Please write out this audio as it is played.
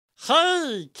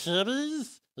Hey,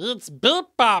 kiddies, it's Bip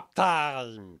Bop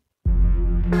time!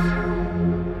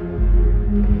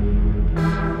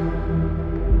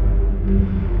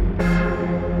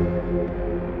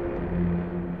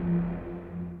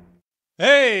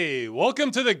 Hey, welcome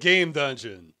to the Game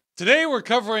Dungeon. Today we're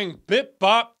covering Bip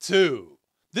Bop 2.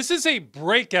 This is a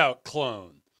Breakout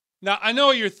clone. Now, I know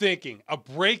what you're thinking. A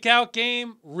Breakout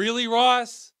game? Really,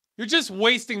 Ross? You're just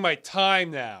wasting my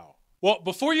time now. Well,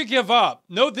 before you give up,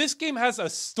 know this game has a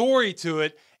story to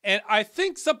it, and I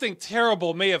think something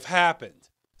terrible may have happened.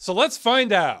 So let's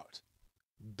find out.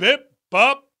 Bip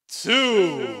Bop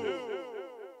 2.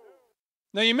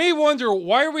 Now, you may wonder,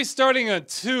 why are we starting on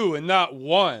 2 and not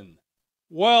 1?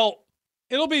 Well,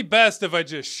 it'll be best if I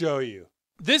just show you.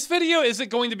 This video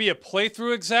isn't going to be a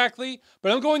playthrough exactly,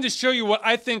 but I'm going to show you what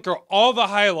I think are all the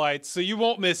highlights so you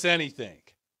won't miss anything.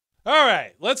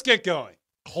 Alright, let's get going.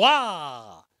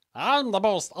 Claw! I'm the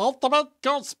most ultimate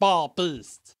ghost ball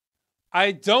beast.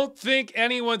 I don't think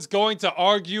anyone's going to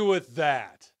argue with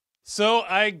that. So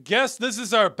I guess this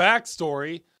is our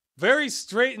backstory. Very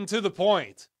straight and to the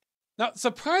point. Now,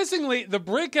 surprisingly, the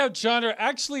Breakout genre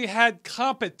actually had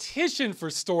competition for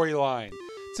storyline,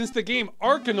 since the game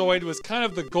Arkanoid was kind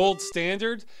of the gold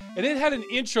standard, and it had an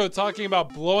intro talking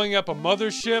about blowing up a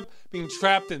mothership, being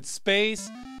trapped in space.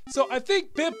 So I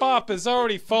think Bip Bop is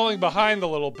already falling behind a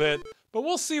little bit, but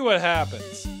we'll see what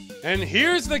happens. And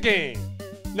here's the game.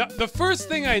 Now, the first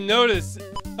thing I noticed...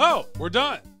 Oh, we're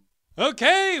done.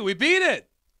 Okay, we beat it.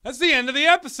 That's the end of the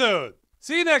episode.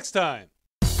 See you next time.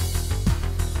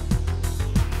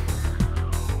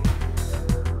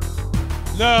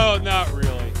 No, not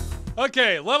really.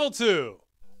 Okay, level 2.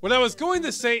 What I was going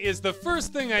to say is the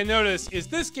first thing I noticed is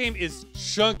this game is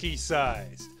chunky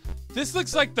sized. This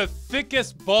looks like the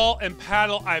thickest ball and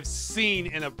paddle I've seen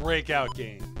in a Breakout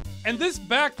game. And this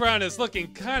background is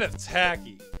looking kind of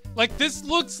tacky. Like, this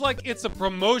looks like it's a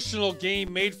promotional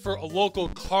game made for a local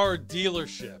car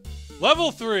dealership.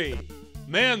 Level 3.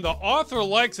 Man, the author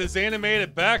likes his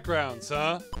animated backgrounds,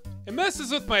 huh? It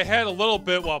messes with my head a little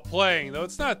bit while playing, though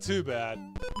it's not too bad.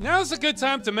 Now's a good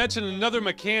time to mention another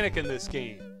mechanic in this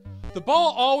game. The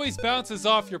ball always bounces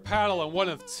off your paddle in one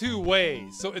of two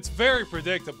ways, so it's very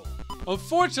predictable.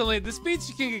 Unfortunately, this means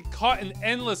you can get caught in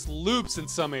endless loops in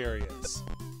some areas.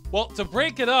 Well, to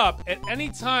break it up, at any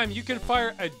time you can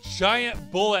fire a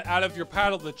giant bullet out of your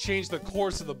paddle to change the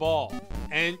course of the ball.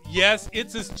 And yes,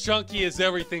 it's as chunky as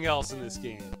everything else in this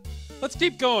game. Let's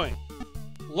keep going.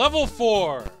 Level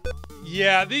 4.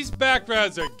 Yeah, these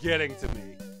backgrounds are getting to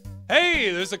me.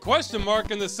 Hey, there's a question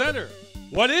mark in the center.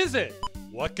 What is it?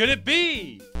 What could it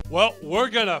be? Well, we're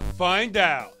gonna find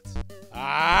out.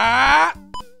 Ah!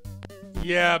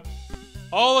 Yep.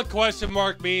 All a question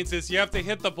mark means is you have to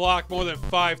hit the block more than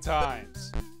 5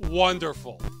 times.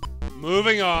 Wonderful.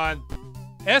 Moving on.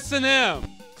 S&M.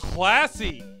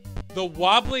 Classy. The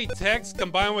wobbly text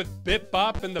combined with Bip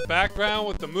Bop in the background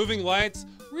with the moving lights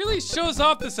really shows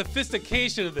off the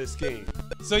sophistication of this game.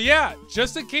 So yeah,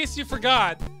 just in case you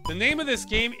forgot, the name of this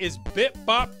game is Bip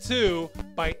Bop 2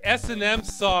 by S&M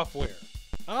Software.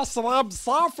 S&M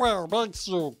Software makes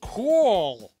you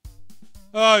cool.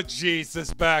 Oh jeez,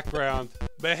 this background.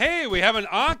 But hey, we have an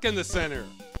Ankh in the center.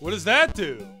 What does that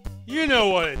do? You know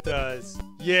what it does.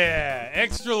 Yeah,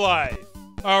 extra life.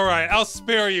 Alright, I'll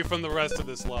spare you from the rest of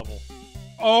this level.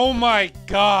 Oh my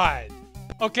god.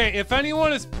 Okay, if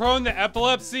anyone is prone to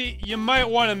epilepsy, you might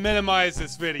want to minimize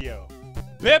this video.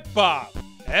 Bip Bop,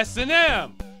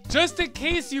 S&M. Just in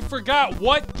case you forgot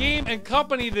what game and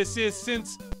company this is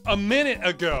since a minute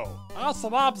ago.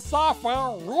 S&M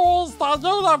Software rules the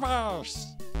universe.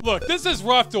 Look, this is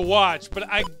rough to watch, but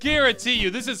I guarantee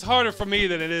you this is harder for me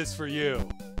than it is for you.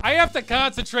 I have to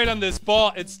concentrate on this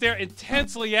ball and stare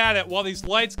intensely at it while these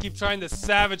lights keep trying to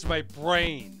savage my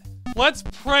brain. Let's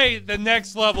pray the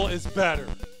next level is better.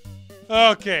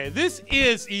 Okay, this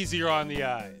is easier on the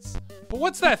eyes. But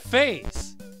what's that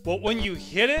face? Well, when you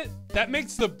hit it, that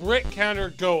makes the brick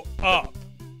counter go up.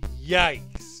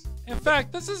 Yikes. In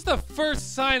fact, this is the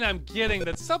first sign I'm getting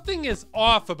that something is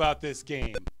off about this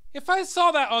game. If I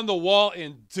saw that on the wall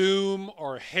in Doom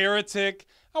or Heretic,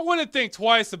 I wouldn't think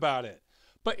twice about it.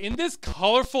 But in this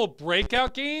colorful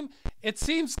Breakout game, it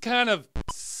seems kind of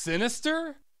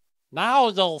sinister. Now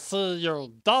you'll see your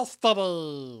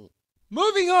destiny.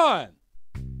 Moving on.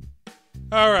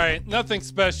 Alright, nothing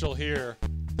special here.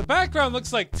 The background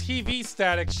looks like TV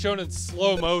static shown in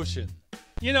slow motion.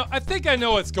 You know, I think I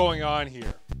know what's going on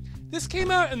here. This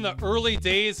came out in the early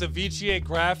days of VGA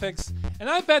graphics, and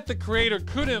I bet the creator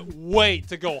couldn't wait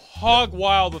to go hog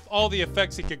wild with all the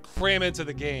effects he could cram into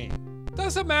the game.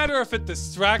 Doesn't matter if it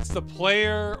distracts the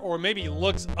player or maybe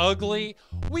looks ugly,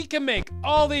 we can make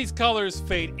all these colors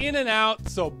fade in and out,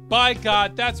 so by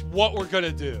God, that's what we're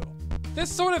gonna do.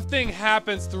 This sort of thing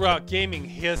happens throughout gaming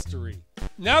history.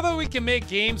 Now that we can make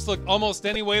games look almost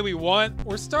any way we want,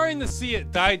 we're starting to see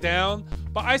it die down,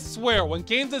 but I swear, when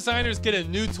game designers get a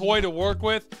new toy to work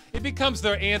with, it becomes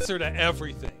their answer to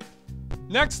everything.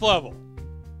 Next level.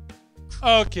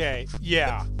 Okay,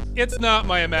 yeah, it's not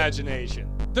my imagination.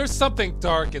 There's something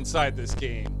dark inside this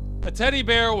game. A teddy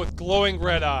bear with glowing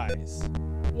red eyes.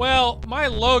 Well, my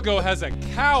logo has a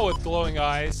cow with glowing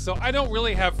eyes, so I don't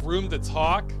really have room to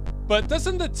talk. But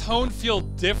doesn't the tone feel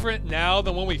different now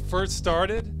than when we first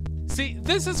started? See,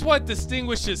 this is what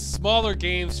distinguishes smaller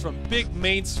games from big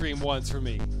mainstream ones for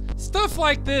me. Stuff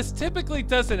like this typically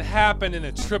doesn't happen in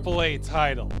a AAA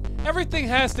title. Everything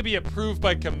has to be approved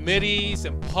by committees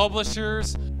and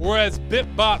publishers, whereas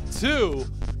Bipped, Bopped 2,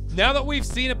 now that we've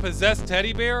seen a possessed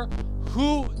teddy bear,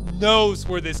 who knows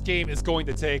where this game is going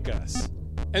to take us?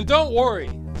 And don't worry,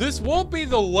 this won't be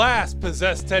the last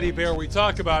possessed teddy bear we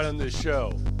talk about on this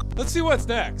show. Let's see what's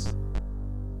next.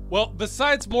 Well,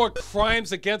 besides more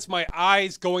crimes against my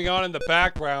eyes going on in the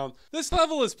background, this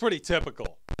level is pretty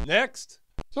typical. Next.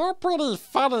 You're pretty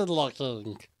funny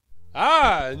looking.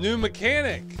 Ah, a new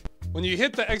mechanic. When you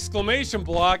hit the exclamation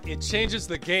block, it changes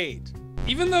the gate.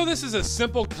 Even though this is a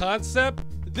simple concept,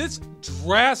 this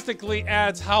drastically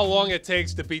adds how long it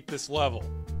takes to beat this level.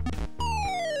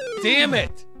 Damn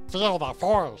it! Feel the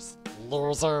force,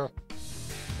 loser.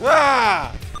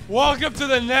 Ah! Welcome to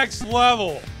the next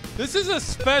level. This is a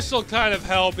special kind of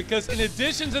hell because in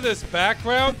addition to this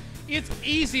background, it's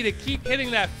easy to keep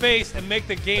hitting that face and make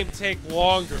the game take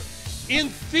longer. In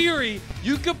theory,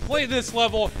 you could play this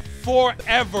level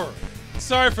forever.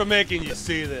 Sorry for making you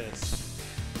see this.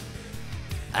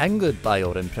 Angered by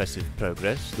your impressive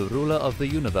progress, the ruler of the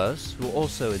universe, who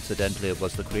also incidentally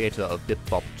was the creator of Bipped,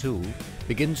 Bopped 2,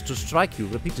 begins to strike you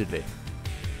repeatedly.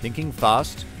 Thinking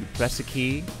fast, you press a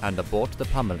key and abort the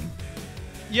pummeling.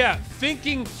 Yeah,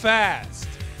 thinking fast.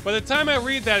 By the time I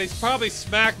read that, he's probably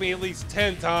smacked me at least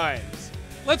 10 times.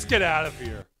 Let's get out of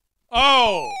here.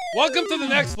 Oh, welcome to the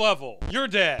next level. You're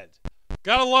dead.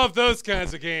 Gotta love those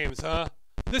kinds of games, huh?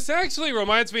 This actually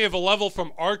reminds me of a level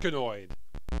from Arkanoid.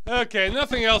 Okay,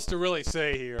 nothing else to really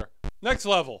say here. Next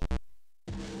level.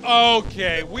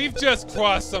 Okay, we've just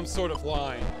crossed some sort of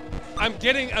line. I'm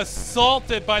getting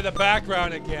assaulted by the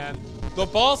background again. The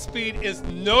ball speed is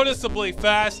noticeably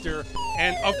faster,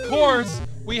 and of course,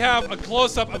 we have a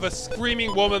close-up of a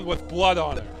screaming woman with blood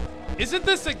on her. Isn't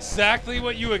this exactly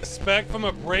what you expect from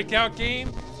a breakout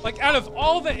game? Like, out of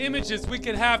all the images we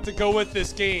could have to go with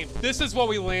this game, this is what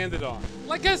we landed on.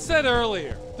 Like I said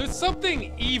earlier, there's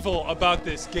something evil about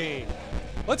this game.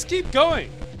 Let's keep going.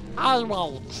 I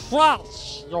will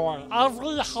crush your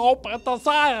every hope and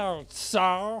desire,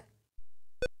 sir.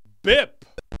 Bip.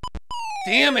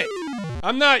 Damn it.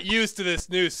 I'm not used to this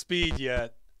new speed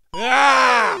yet.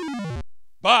 Ah!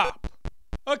 Bop.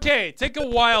 Okay, take a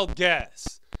wild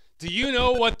guess. Do you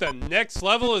know what the next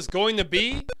level is going to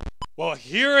be? Well,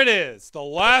 here it is, the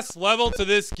last level to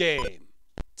this game.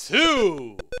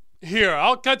 2. Here,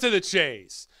 I'll cut to the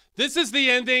chase. This is the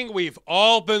ending we've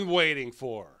all been waiting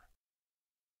for.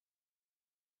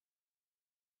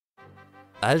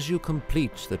 As you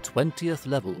complete the 20th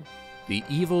level, the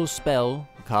evil spell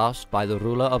cast by the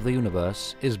ruler of the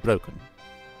universe is broken.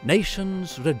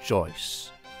 Nations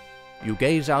rejoice. You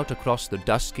gaze out across the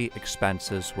dusky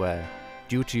expanses where,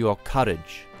 due to your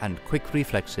courage and quick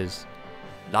reflexes,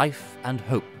 life and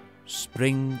hope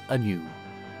spring anew.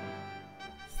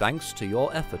 Thanks to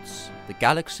your efforts, the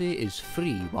galaxy is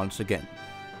free once again.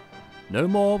 No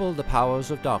more will the powers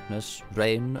of darkness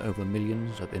reign over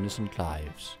millions of innocent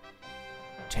lives.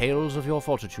 Tales of your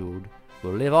fortitude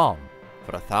will live on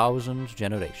for 1,000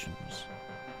 generations.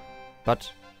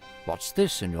 But what's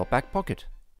this in your back pocket?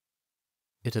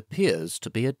 It appears to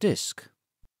be a disc.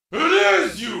 It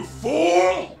is, you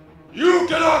fool! You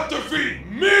cannot defeat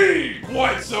me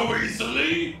quite so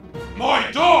easily! My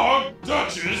dog,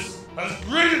 Duchess, has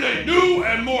created a new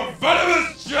and more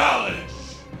venomous challenge!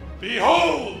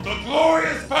 Behold the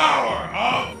glorious power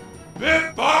of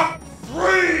Bipped, Bopped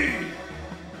 3!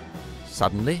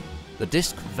 Suddenly, the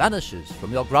disc vanishes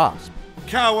from your grasp.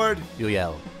 Coward! You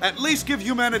yell. At least give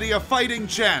humanity a fighting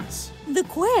chance! The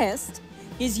quest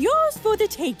is yours for the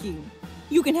taking.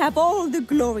 You can have all the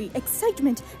glory,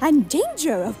 excitement, and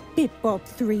danger of Bipped, Bopped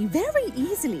 3 very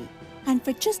easily, and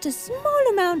for just a small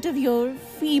amount of your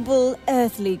feeble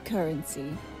earthly currency.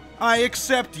 I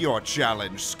accept your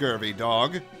challenge, scurvy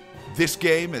dog. This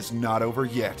game is not over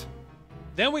yet.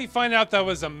 Then we find out that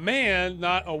was a man,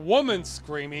 not a woman,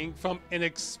 screaming from an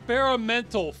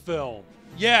experimental film.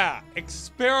 Yeah,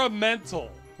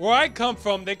 experimental. Where I come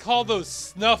from, they call those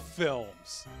snuff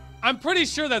films. I'm pretty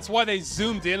sure that's why they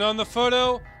zoomed in on the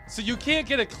photo, so you can't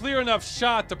get a clear enough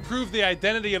shot to prove the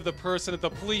identity of the person if the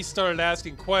police started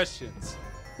asking questions.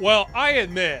 Well, I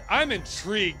admit, I'm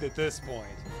intrigued at this point.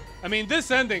 I mean,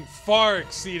 this ending far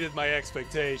exceeded my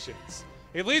expectations.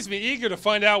 It leaves me eager to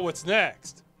find out what's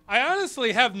next. I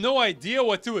honestly have no idea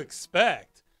what to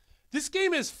expect. This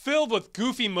game is filled with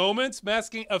goofy moments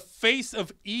masking a face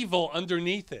of evil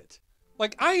underneath it.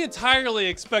 Like, I entirely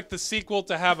expect the sequel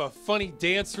to have a funny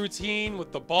dance routine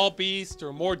with the ball beast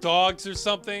or more dogs or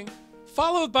something,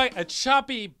 followed by a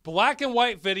choppy black and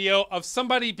white video of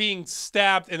somebody being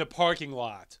stabbed in a parking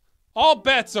lot. All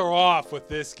bets are off with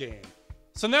this game.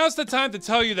 So now's the time to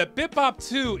tell you that Bipped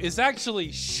 2 is actually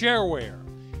shareware.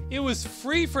 It was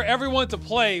free for everyone to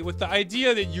play with the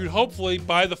idea that you'd hopefully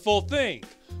buy the full thing,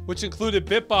 which included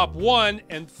Bipped 1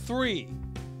 and 3.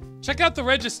 Check out the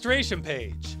registration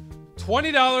page.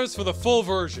 $20 for the full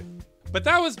version. But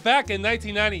that was back in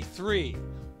 1993.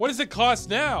 What does it cost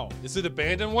now? Is it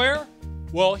abandonware?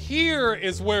 Well, here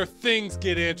is where things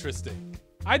get interesting.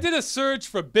 I did a search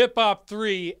for Bipped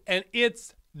 3 and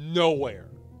it's nowhere.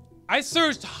 I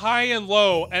searched high and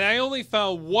low and I only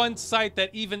found one site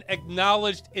that even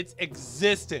acknowledged its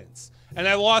existence, and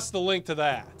I lost the link to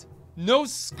that. No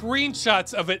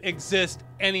screenshots of it exist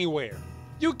anywhere.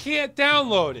 You can't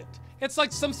download it. It's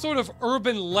like some sort of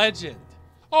urban legend.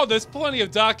 Oh, there's plenty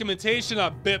of documentation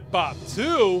on Bipped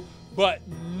 2, but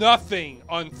nothing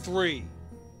on 3.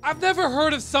 I've never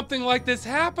heard of something like this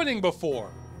happening before,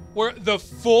 where the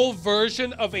full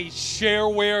version of a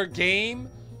shareware game,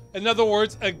 in other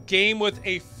words, a game with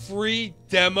a free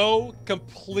demo,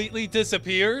 completely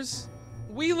disappears.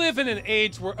 We live in an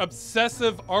age where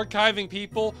obsessive archiving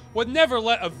people would never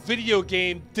let a video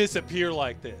game disappear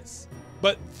like this.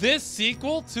 But this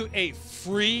sequel to a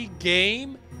free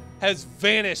game has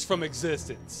vanished from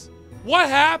existence. What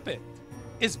happened?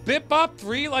 Is Bipped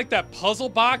 3 like that puzzle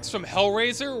box from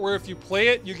Hellraiser where if you play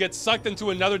it, you get sucked into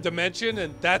another dimension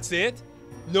and that's it?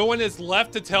 No one is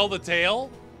left to tell the tale?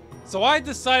 So I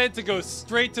decided to go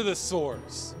straight to the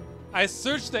source. I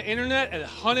searched the internet and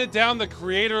hunted down the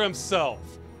creator himself,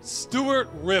 Stuart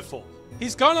Riffle.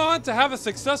 He's gone on to have a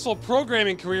successful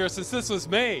programming career since this was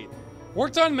made.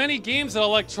 Worked on many games at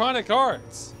Electronic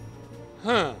Arts.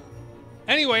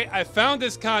 Anyway, I found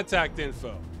his contact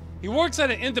info. He works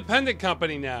at an independent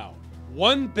company now,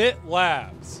 1-Bit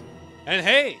Labs. And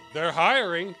hey, they're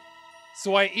hiring.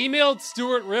 So I emailed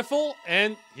Stuart Riffle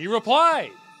and he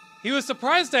replied. He was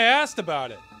surprised I asked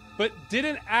about it, but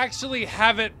didn't actually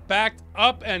have it backed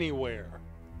up anywhere.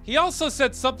 He also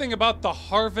said something about the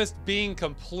harvest being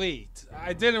complete.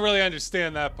 I didn't really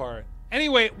understand that part.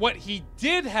 Anyway, what he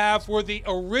did have were the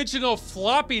original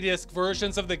floppy disk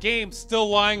versions of the game still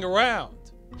lying around.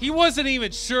 He wasn't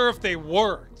even sure if they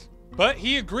worked, but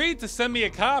he agreed to send me a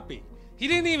copy. He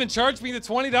didn't even charge me the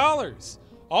 $20.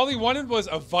 All he wanted was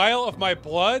a vial of my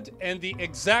blood and the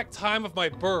exact time of my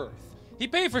birth. He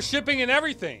paid for shipping and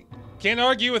everything. Can't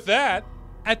argue with that.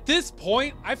 At this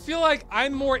point, I feel like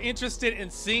I'm more interested in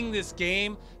seeing this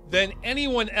game than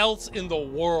anyone else in the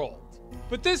world.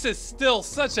 But this is still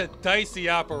such a dicey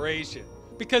operation,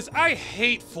 because I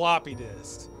hate floppy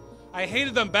disks. I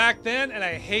hated them back then and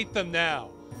I hate them now.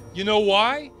 You know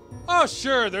why? Oh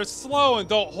sure, they're slow and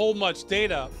don't hold much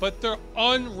data, but they're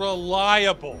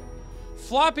unreliable.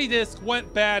 Floppy disks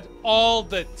went bad all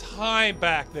the time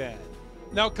back then.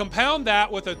 Now compound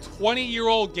that with a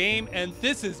 20-year-old game and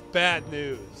this is bad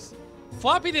news.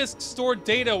 Floppy disks store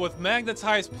data with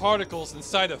magnetized particles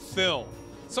inside a film,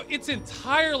 so it's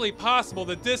entirely possible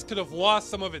the disk could have lost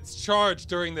some of its charge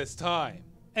during this time.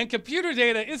 And computer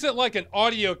data isn't like an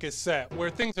audio cassette where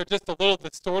things are just a little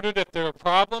distorted if there are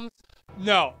problems.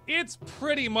 No, it's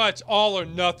pretty much all or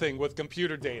nothing with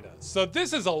computer data, so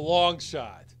this is a long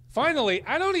shot. Finally,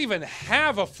 I don't even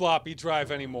have a floppy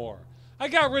drive anymore. I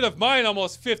got rid of mine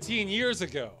almost 15 years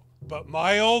ago, but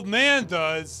my old man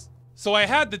does. So I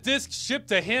had the disk shipped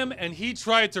to him and he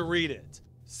tried to read it.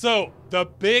 So the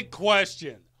big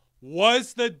question,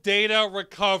 was the data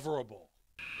recoverable?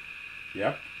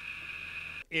 Yep.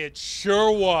 It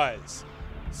sure was.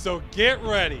 So get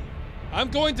ready.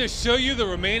 I'm going to show you the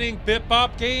remaining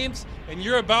Bipped games and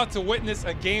you're about to witness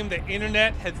a game the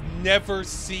internet has never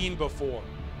seen before.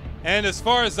 And as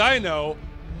far as I know,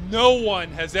 no one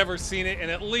has ever seen it in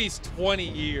at least 20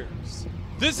 years.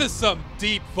 This is some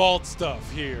deep vault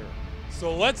stuff here.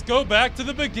 So let's go back to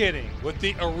the beginning with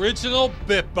the original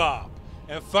Bipped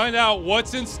and find out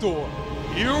what's in store.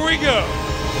 Here we go.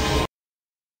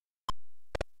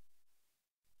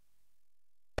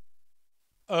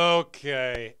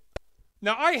 Okay.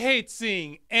 Now, I hate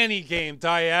seeing any game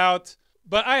die out,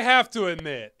 but I have to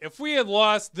admit, if we had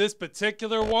lost this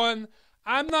particular one,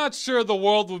 I'm not sure the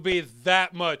world would be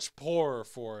that much poorer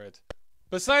for it.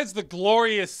 Besides the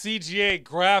glorious CGA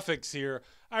graphics here,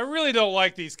 I really don't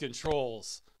like these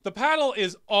controls. The paddle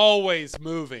is always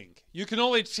moving. You can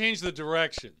only change the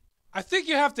direction. I think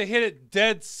you have to hit it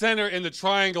dead center in the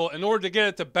triangle in order to get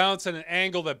it to bounce at an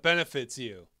angle that benefits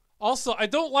you. Also, I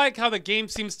don't like how the game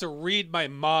seems to read my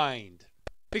mind.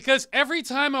 Because every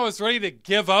time I was ready to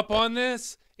give up on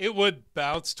this, it would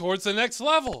bounce towards the next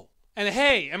level. And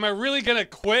hey, am I really gonna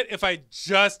quit if I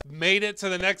just made it to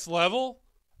the next level?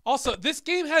 Also, this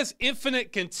game has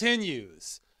infinite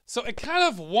continues, so it kind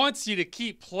of wants you to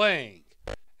keep playing.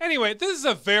 Anyway, this is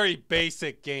a very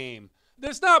basic game.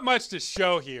 There's not much to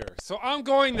show here, so I'm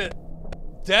going to...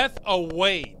 Death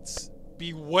awaits.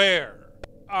 Beware.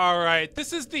 Alright,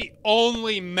 this is the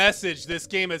only message this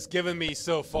game has given me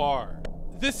so far.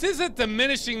 This isn't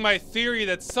diminishing my theory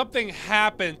that something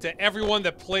happened to everyone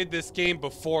that played this game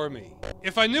before me.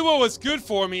 If I knew what was good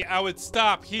for me, I would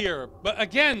stop here. But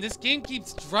again, this game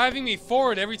keeps driving me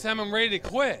forward every time I'm ready to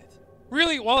quit.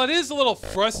 Really, while it is a little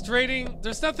frustrating,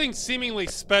 there's nothing seemingly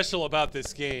special about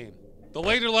this game. The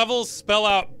later levels spell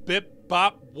out Bip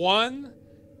Bop 1,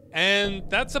 and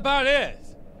that's about it.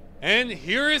 And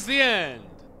here is the end.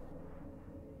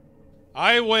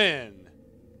 I win.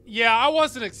 Yeah, I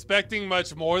wasn't expecting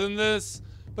much more than this,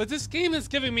 but this game is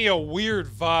giving me a weird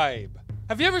vibe.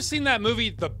 Have you ever seen that movie,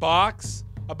 The Box?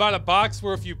 About a box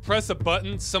where if you press a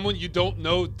button, someone you don't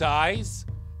know dies?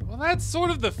 Well, that's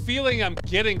sort of the feeling I'm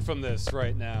getting from this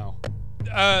right now.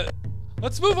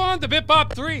 Let's move on to Bip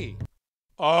Bop 3.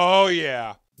 Oh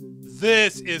yeah,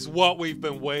 this is what we've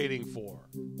been waiting for.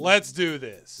 Let's do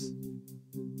this.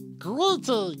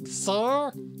 Greetings,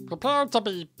 sir. Prepare to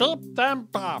be bipped and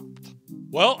bopped.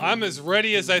 Well, I'm as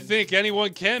ready as I think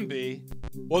anyone can be.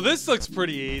 Well, this looks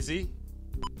pretty easy.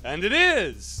 And it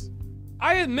is!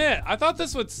 I admit, I thought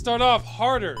this would start off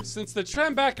harder, since the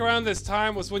trend back around this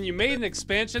time was when you made an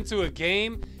expansion to a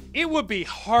game, it would be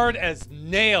hard as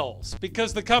nails,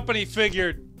 because the company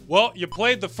figured, well, you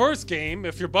played the first game,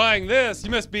 if you're buying this,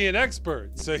 you must be an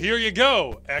expert, so here you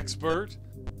go, expert.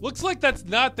 Looks like that's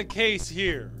not the case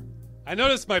here. I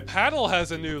noticed my paddle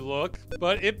has a new look,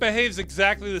 but it behaves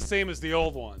exactly the same as the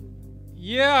old one.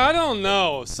 Yeah, I don't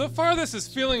know. So far this is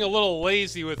feeling a little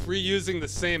lazy with reusing the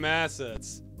same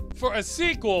assets. For a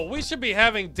sequel, we should be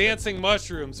having dancing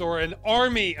mushrooms or an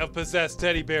army of possessed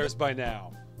teddy bears by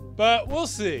now. But we'll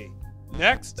see.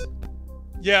 Next?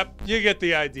 Yep, you get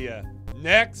the idea.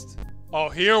 Next? Oh,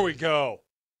 here we go.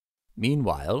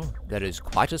 Meanwhile, there is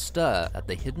quite a stir at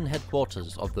the hidden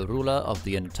headquarters of the ruler of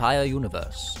the entire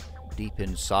universe, deep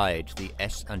inside the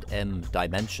S&M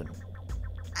dimension.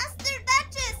 Master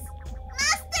Duchess!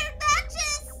 Master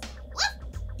Duchess! What?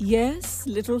 Yes,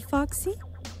 little Foxy?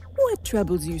 What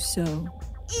troubles you so?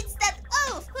 It's that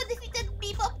oaf who defeated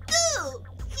Bebop 2!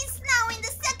 He's now in the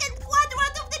second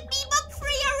quadrant of the Bebop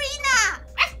Free Arena!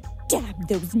 Damn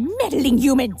those meddling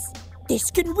humans!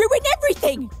 This can ruin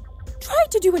everything! Try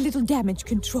to do a little damage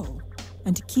control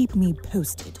and keep me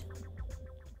posted.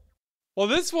 Well,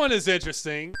 this one is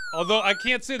interesting, although I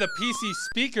can't say the PC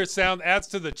speaker sound adds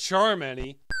to the charm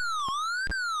any.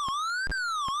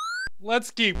 Let's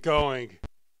keep going.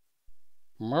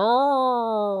 Moo.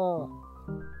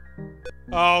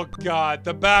 Oh god,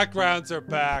 the backgrounds are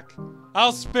back.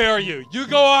 I'll spare you. You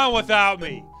go on without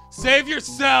me. Save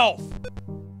yourself!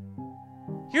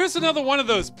 Here's another one of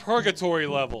those purgatory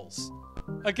levels.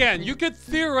 Again, you could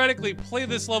theoretically play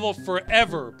this level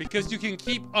forever because you can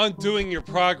keep undoing your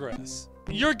progress.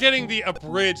 You're getting the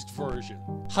abridged version.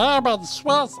 Ham and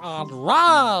Swiss and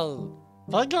rye.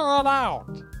 Figure it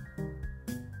out.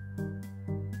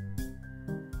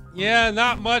 Yeah,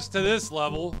 not much to this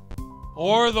level.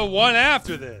 Or the one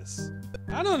after this.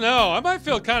 I don't know, I might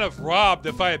feel kind of robbed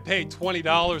if I had paid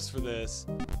 $20 for this.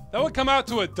 That would come out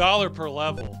to $1 per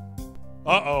level.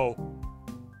 Uh-oh.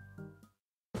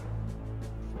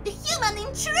 The human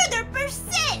intruder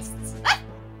persists!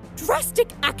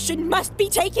 Drastic action must be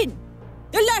taken!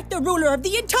 Alert the ruler of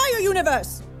the entire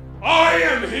universe! I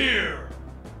am here!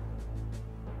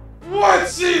 What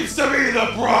seems to be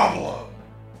the problem?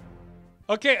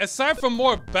 Okay, aside from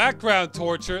more background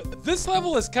torture, this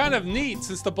level is kind of neat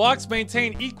since the blocks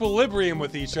maintain equilibrium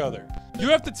with each other. You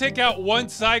have to take out one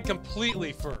side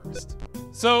completely first.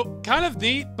 So, kind of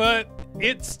neat, but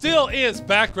it still is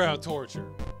background torture.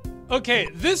 Okay,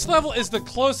 this level is the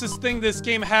closest thing this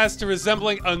game has to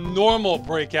resembling a normal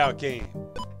Breakout game.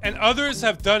 And others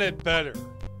have done it better.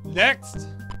 Next.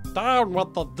 Down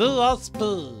with the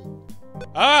DSP.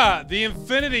 Ah, the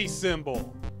infinity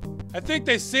symbol. I think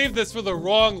they saved this for the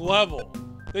wrong level.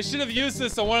 They should have used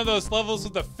this on one of those levels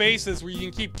with the faces where you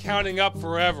can keep counting up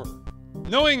forever.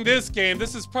 Knowing this game,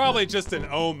 this is probably just an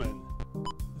omen.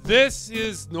 This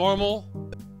is normal.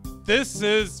 This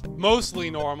is mostly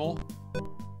normal.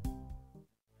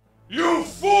 You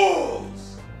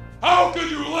fools! How could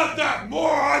you let that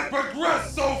moron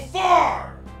progress so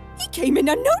far? He came in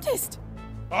unnoticed.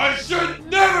 I should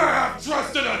never have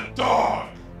trusted a dog,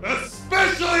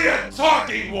 especially a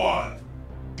talking one.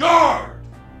 Guard,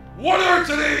 what are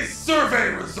today's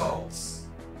survey results?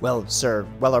 Well, sir,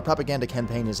 while our propaganda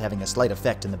campaign is having a slight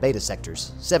effect in the beta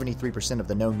sectors, 73% of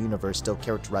the known universe still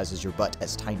characterizes your butt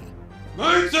as tiny.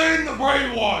 Maintain the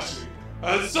brainwashing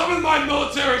and summon my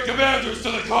military commanders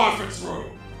to the conference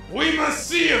room. We must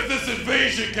see if this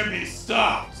invasion can be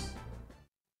stopped.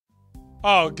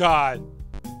 Oh God.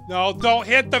 No, don't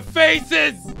hit the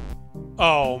faces!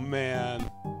 Oh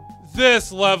man.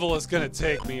 This level is gonna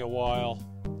take me a while.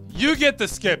 You get to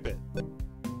skip it.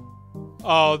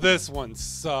 Oh, this one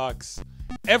sucks.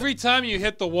 Every time you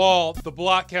hit the wall, the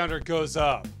block counter goes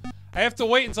up. I have to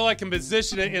wait until I can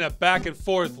position it in a back and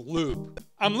forth loop.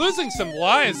 I'm losing some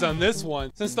lives on this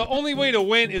one, since the only way to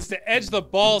win is to edge the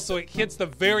ball so it hits the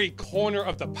very corner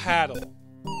of the paddle.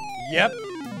 Yep.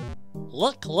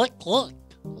 Look, look, look.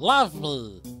 Love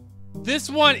me. This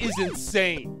one is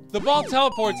insane. The ball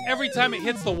teleports every time it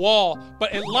hits the wall,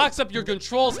 but it locks up your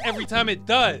controls every time it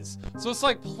does. So it's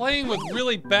like playing with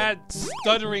really bad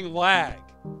stuttering lag.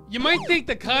 You might think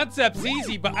the concept's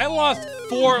easy, but I lost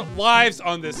 4 lives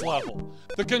on this level.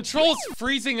 The controls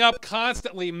freezing up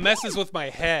constantly messes with my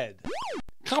head.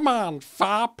 Come on,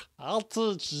 Fop. I'll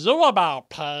teach you about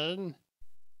pain.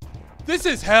 This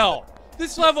is hell.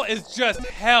 This level is just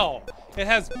hell. It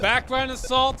has background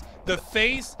assault, the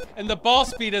face, and the ball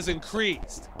speed has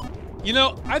increased. You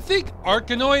know, I think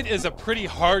Arkanoid is a pretty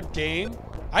hard game.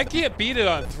 I can't beat it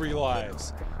on 3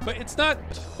 lives, but it's not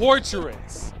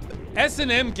torturous.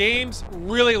 S&M Games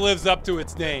really lives up to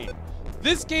its name.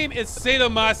 This game is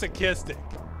sadomasochistic.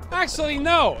 Actually,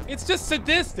 no, it's just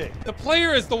sadistic. The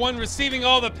player is the one receiving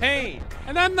all the pain.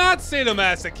 And I'm not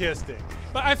sadomasochistic,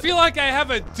 but I feel like I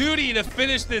have a duty to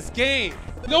finish this game.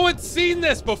 No one's seen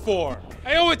this before.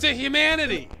 I owe it to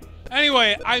humanity.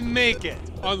 Anyway, I make it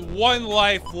on 1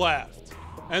 life left.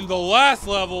 And the last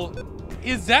level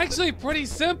is actually pretty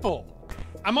simple.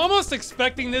 I'm almost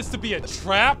expecting this to be a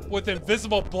trap with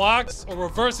invisible blocks or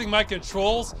reversing my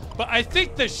controls, but I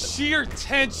think the sheer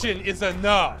tension is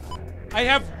enough. I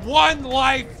have 1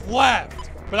 life left,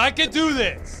 but I can do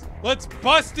this. Let's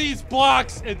bust these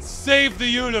blocks and save the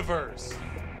universe.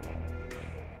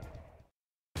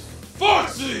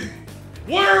 Foxy!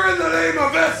 Where in the name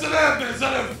of S&M is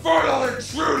an infernal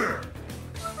intruder?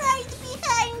 Right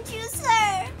behind you,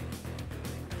 sir.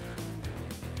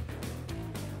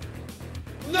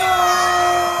 No!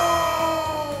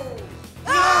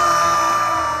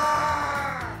 Ah!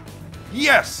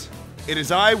 Yes! It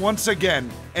is I once again,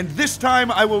 and this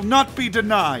time I will not be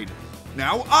denied.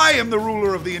 Now I am the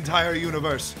ruler of the entire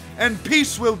universe, and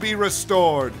peace will be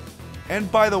restored.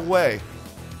 And by the way,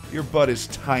 your butt is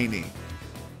tiny.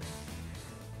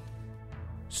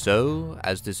 So,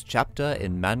 as this chapter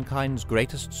in mankind's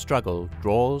greatest struggle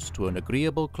draws to an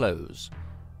agreeable close,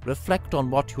 reflect on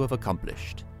what you have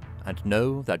accomplished, and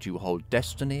know that you hold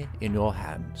destiny in your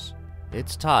hands.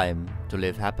 It's time to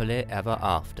live happily ever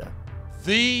after.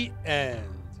 The end.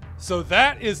 So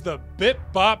that is the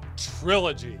Bip-Bop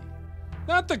trilogy.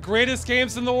 Not the greatest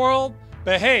games in the world,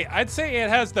 but hey, I'd say it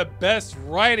has the best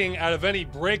writing out of any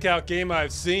breakout game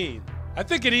I've seen. I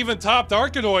think it even topped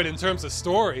Arkanoid in terms of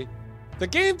story. The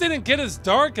game didn't get as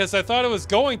dark as I thought it was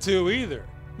going to either.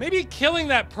 Maybe killing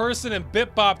that person in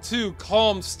Bip-Bop 2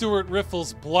 calmed Stuart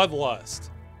Riffle's bloodlust.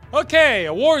 Okay,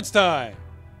 awards time.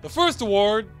 The first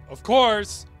award, of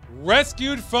course,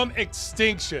 Rescued from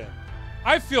Extinction.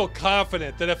 I feel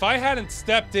confident that if I hadn't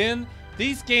stepped in,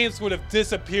 these games would have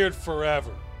disappeared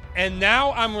forever. And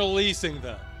now I'm releasing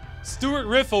them. Stuart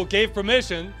Riffle gave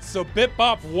permission, so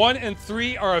Bip-Bop 1 and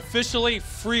 3 are officially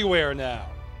freeware now.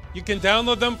 You can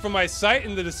download them from my site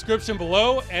in the description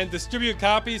below and distribute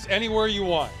copies anywhere you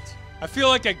want. I feel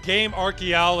like a game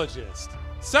archaeologist.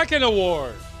 Second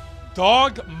award,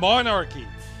 Dog Monarchy.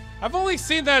 I've only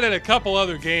seen that in a couple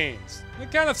other games.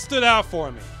 It kind of stood out for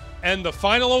me. And the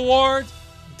final award,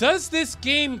 does this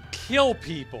game kill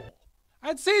people?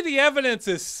 I'd say the evidence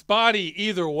is spotty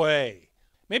either way.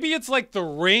 Maybe it's like The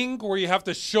Ring, where you have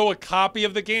to show a copy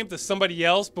of the game to somebody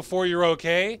else before you're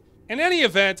okay. In any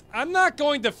event, I'm not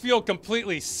going to feel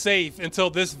completely safe until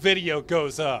this video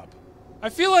goes up. I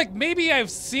feel like maybe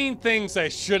I've seen things I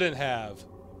shouldn't have.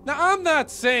 Now, I'm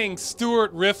not saying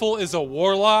Stuart Riffle is a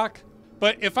warlock,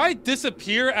 but if I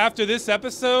disappear after this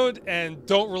episode and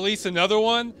don't release another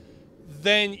one,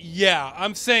 then yeah,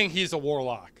 I'm saying he's a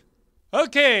warlock.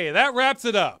 Okay, that wraps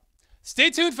it up. Stay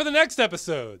tuned for the next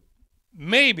episode.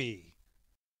 Maybe.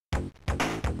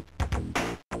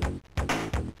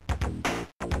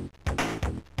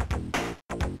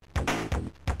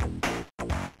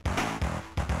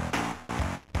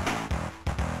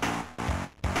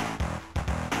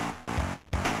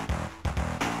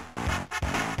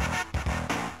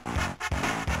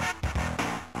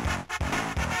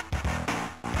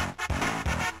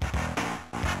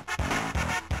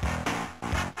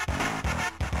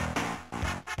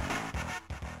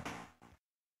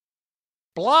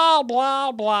 Blah,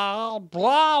 blah, blah,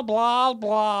 blah, blah,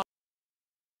 blah.